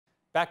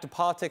Back to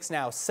politics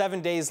now.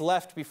 7 days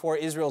left before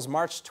Israel's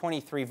March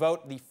 23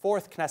 vote, the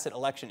fourth Knesset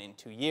election in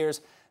 2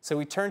 years. So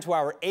we turn to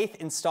our eighth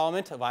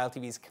installment of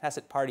ILTV'S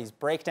Knesset Party's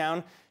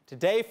Breakdown,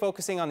 today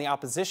focusing on the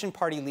opposition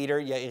party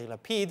leader Yair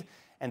Lapid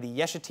and the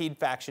Yesh Atid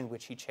faction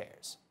which he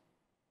chairs.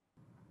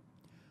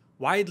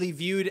 Widely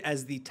viewed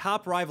as the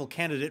top rival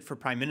candidate for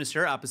prime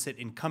minister opposite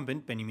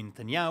incumbent Benjamin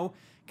Netanyahu,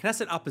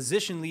 Knesset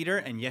opposition leader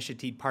and Yesh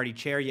Atid party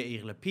chair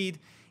Yair Lapid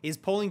is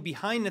polling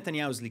behind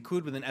Netanyahu's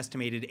Likud with an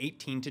estimated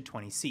 18 to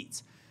 20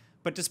 seats.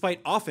 But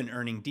despite often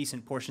earning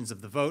decent portions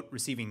of the vote,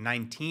 receiving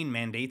 19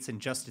 mandates in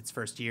just its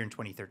first year in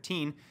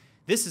 2013,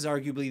 this is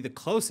arguably the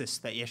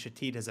closest that Yesh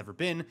Atid has ever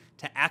been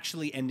to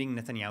actually ending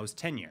Netanyahu's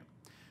tenure.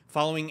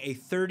 Following a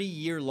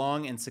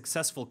 30-year-long and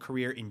successful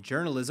career in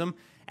journalism,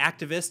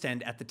 activist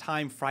and at the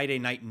time Friday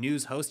night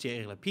news host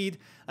Yair Lapid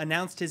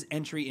announced his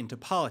entry into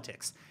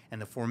politics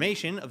and the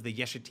formation of the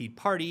Yesh Atid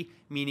party,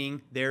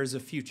 meaning there's a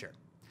future.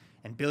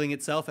 And billing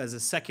itself as a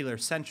secular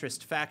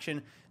centrist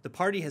faction, the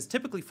party has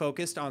typically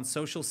focused on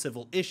social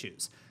civil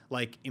issues,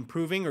 like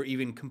improving or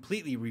even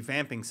completely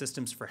revamping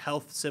systems for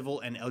health,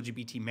 civil, and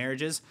LGBT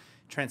marriages,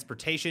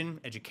 transportation,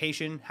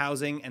 education,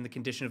 housing, and the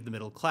condition of the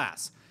middle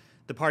class.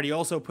 The party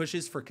also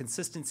pushes for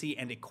consistency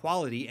and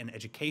equality in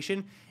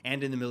education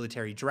and in the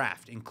military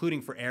draft,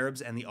 including for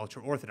Arabs and the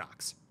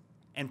ultra-Orthodox,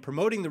 and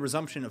promoting the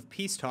resumption of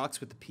peace talks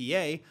with the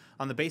PA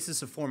on the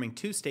basis of forming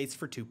two states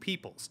for two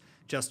peoples,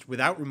 just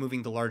without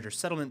removing the larger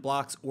settlement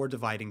blocks or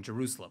dividing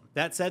Jerusalem.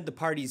 That said, the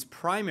party's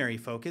primary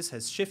focus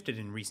has shifted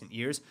in recent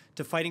years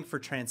to fighting for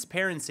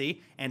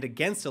transparency and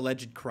against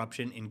alleged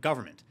corruption in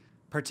government,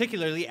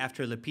 particularly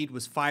after Lapid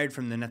was fired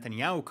from the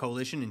Netanyahu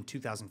coalition in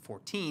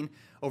 2014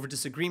 over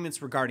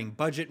disagreements regarding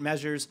budget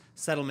measures,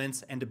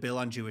 settlements, and a bill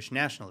on Jewish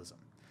nationalism.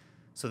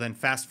 So then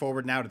fast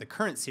forward now to the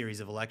current series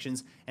of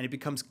elections, and it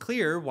becomes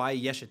clear why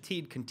Yesh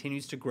Atid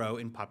continues to grow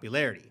in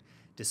popularity,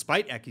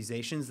 despite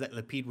accusations that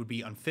Lapid would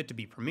be unfit to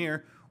be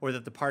premier or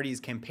that the party is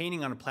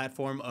campaigning on a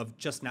platform of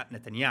just not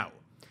Netanyahu,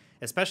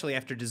 especially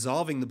after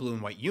dissolving the Blue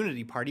and White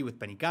Unity Party with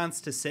Benny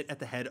Gantz to sit at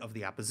the head of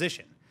the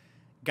opposition.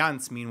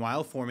 Gantz,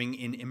 meanwhile, forming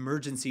an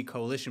emergency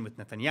coalition with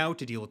Netanyahu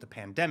to deal with the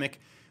pandemic,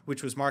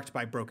 which was marked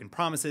by broken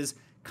promises,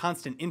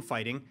 constant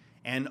infighting,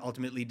 and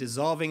ultimately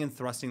dissolving and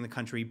thrusting the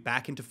country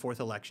back into fourth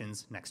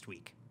elections next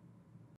week.